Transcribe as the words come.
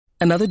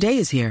Another day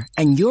is here,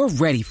 and you're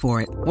ready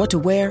for it. What to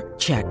wear?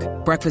 Check.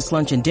 Breakfast,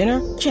 lunch, and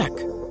dinner? Check.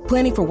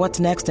 Planning for what's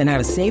next and how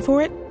to save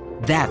for it?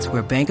 That's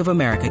where Bank of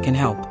America can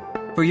help.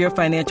 For your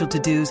financial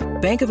to-dos,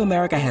 Bank of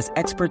America has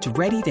experts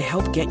ready to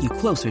help get you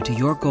closer to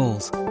your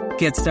goals.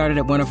 Get started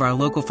at one of our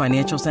local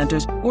financial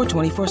centers or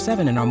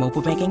 24/7 in our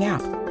mobile banking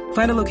app.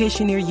 Find a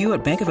location near you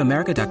at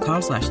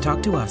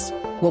bankofamerica.com/talktous.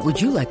 What would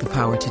you like the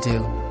power to do?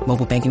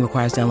 Mobile banking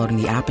requires downloading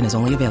the app and is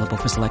only available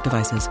for select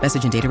devices.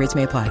 Message and data rates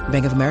may apply.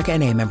 Bank of America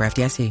N.A., member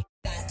FDIC.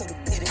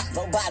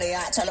 Nobody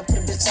out trying to put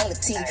a bitch on the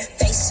team.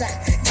 Face shot,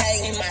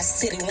 gang in my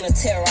city when I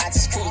terrorize the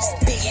streets.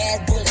 Big ass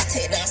bullets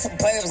take down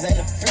suburbs and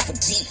a flip a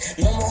Jeep.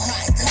 No more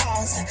hot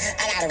cars,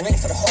 I got a ring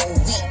for the whole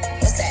week.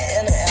 What's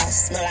that NL?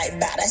 Smell like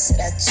bow, that shit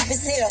that cheap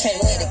as hell.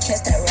 Can't wait to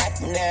catch that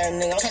rapper now,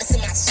 nigga. I'm trying to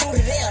see my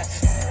shooter there.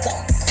 Go,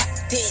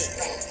 dead,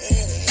 nigga.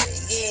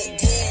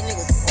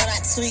 When I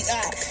tweak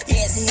out,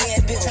 yes, he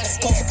had bitch trying to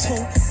score for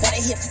 2, but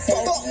they hit for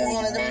 4.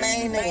 One of the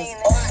main niggas.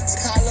 Or I just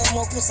call up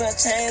more, put some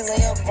chains on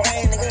your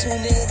brain, nigga. 2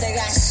 niggas, they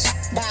got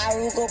by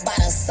Rugo, by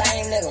the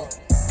same nigga.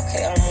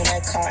 Okay, I'm on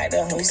that car right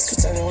there. We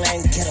switch on the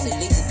lane, get him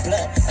leaky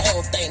blood. I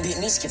don't think that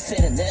niche can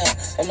fit in there.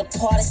 And the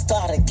party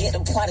started, get the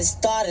party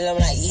started. I'm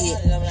like,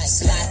 yeah. I'm like,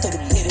 slide through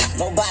the pity.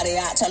 Nobody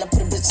out trying to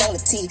put a bitch on the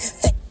T.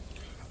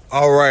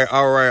 All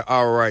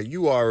right.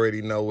 You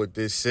already know what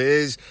this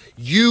is.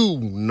 You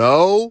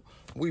know.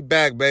 We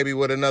back, baby,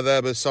 with another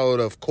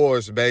episode, of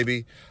course,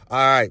 baby. All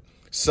right.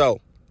 So,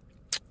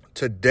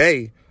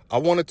 today, I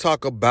want to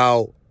talk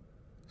about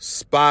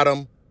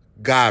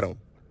SpotemGottem.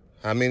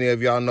 How many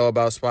of y'all know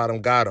about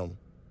SpotemGottem?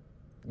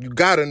 You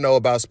got to know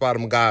about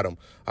SpotemGottem.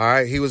 All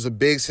right. He was a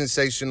big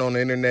sensation on the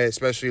internet,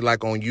 especially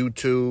like on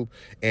YouTube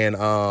and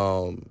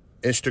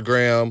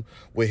Instagram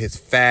with his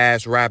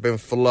fast rapping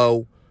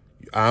flow.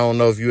 I don't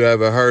know if you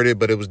ever heard it,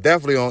 but it was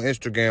definitely on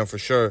Instagram for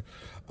sure.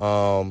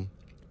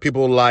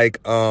 People like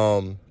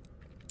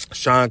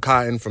Sean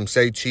Cotton from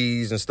Say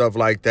Cheese and stuff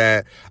like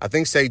that. I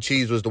think Say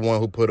Cheese was the one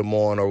who put him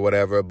on or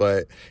whatever,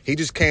 but he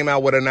just came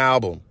out with an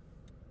album.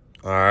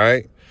 All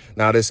right.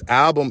 Now, this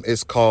album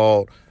is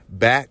called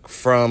Back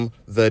from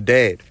the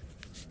Dead.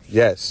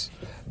 Yes,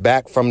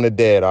 Back from the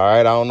Dead. All right.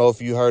 I don't know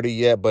if you heard it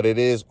yet, but it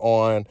is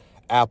on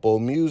Apple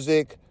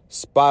Music,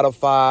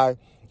 Spotify,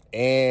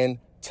 and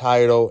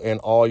Tidal,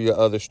 and all your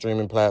other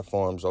streaming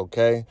platforms.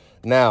 Okay.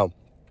 Now,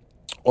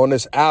 on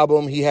this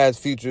album, he has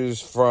features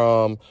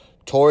from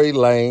Tory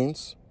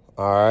Lanez.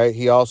 All right.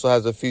 He also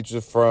has a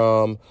feature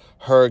from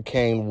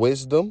Hurricane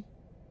Wisdom.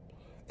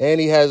 And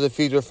he has a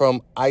feature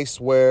from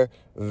Icewear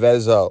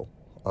Vezo.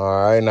 All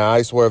right. Now,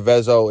 Icewear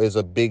Vezo is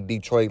a big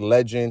Detroit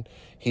legend.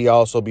 He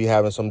also be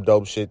having some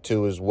dope shit,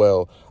 too, as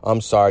well.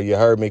 I'm sorry you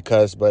heard me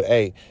cuss, but,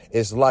 hey,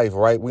 it's life,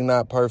 right? We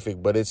not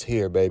perfect, but it's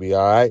here, baby.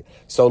 All right.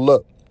 So,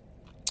 look,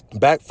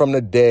 Back from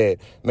the Dead.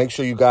 Make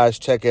sure you guys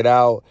check it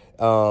out.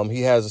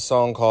 He has a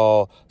song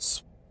called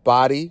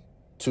Spotty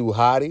Too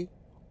Hottie,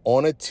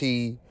 On a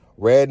T,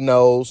 Red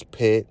Nose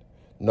Pit,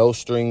 No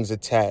Strings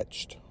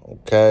Attached.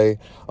 Okay.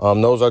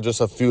 Those are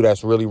just a few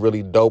that's really,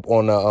 really dope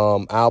on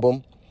the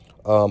album.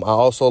 I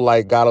also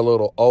Got a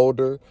Little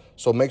Older.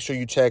 So make sure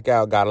you check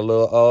out Got a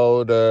Little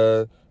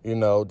Older. You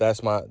know,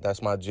 that's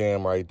my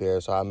jam right there.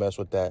 So I mess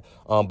with that.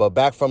 But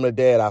Back from the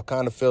Dead, I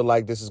kind of feel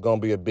like this is going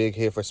to be a big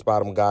hit for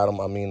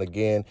SpotemGottem. I mean,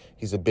 again,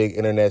 he's a big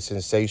internet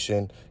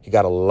sensation. He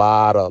got a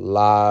lot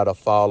of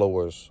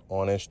followers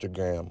on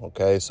Instagram.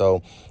 Okay.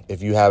 So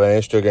if you have an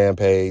Instagram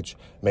page,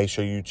 make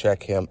sure you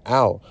check him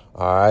out.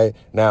 All right.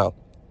 Now,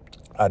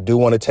 I do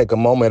want to take a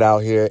moment out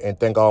here and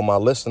thank all my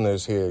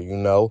listeners here, you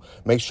know.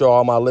 Make sure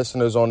all my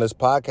listeners on this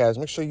podcast,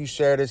 make sure you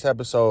share this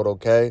episode,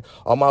 okay?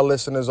 All my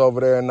listeners over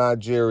there in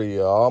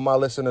Nigeria, all my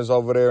listeners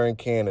over there in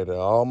Canada,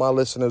 all my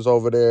listeners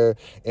over there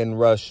in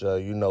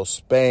Russia, you know,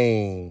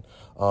 Spain,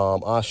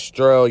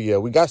 Australia.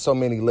 We got so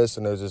many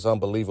listeners, it's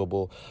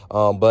unbelievable.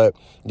 But,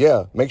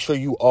 yeah, make sure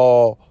you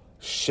all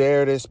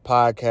share this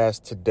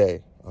podcast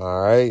today,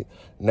 all right?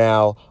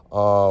 Now,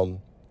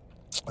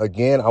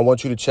 again, I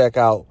want you to check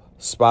out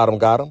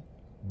SpotemGottem,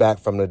 Back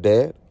from the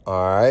Dead.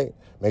 All right.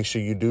 Make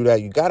sure you do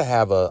that. You got to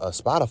have a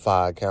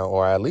Spotify account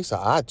or at least an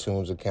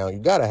iTunes account.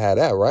 You got to have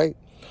that, right?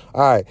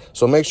 All right.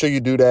 So make sure you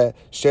do that.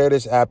 Share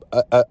this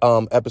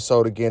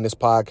episode again, this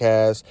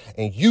podcast,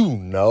 and you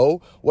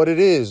know what it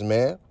is,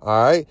 man.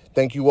 All right.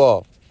 Thank you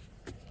all.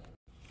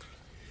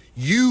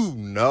 You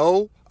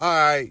know. All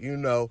right. You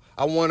know,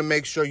 I want to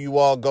make sure you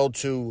all go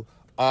to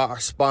our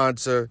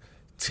sponsor,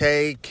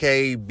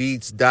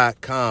 TayKBeats.com.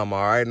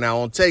 All right. Now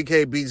on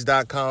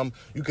TayKBeats.com,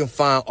 you can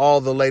find all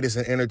the latest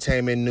in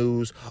entertainment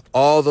news,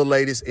 all the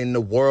latest in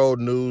the world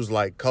news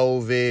like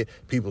COVID,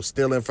 people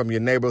stealing from your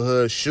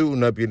neighborhood,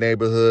 shooting up your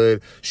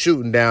neighborhood,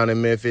 shooting down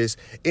in Memphis,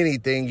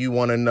 anything you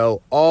want to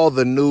know. All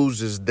the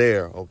news is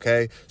there.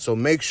 OK, so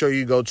make sure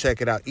you go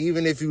check it out.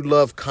 Even if you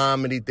love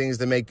comedy, things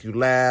that make you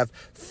laugh,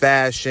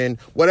 fashion,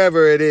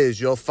 whatever it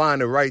is, you'll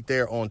find it right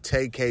there on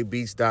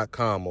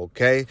TayKBeats.com.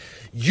 OK,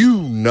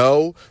 you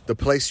know the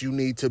place you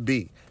need to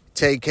be.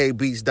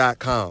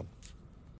 TayKBeats.com.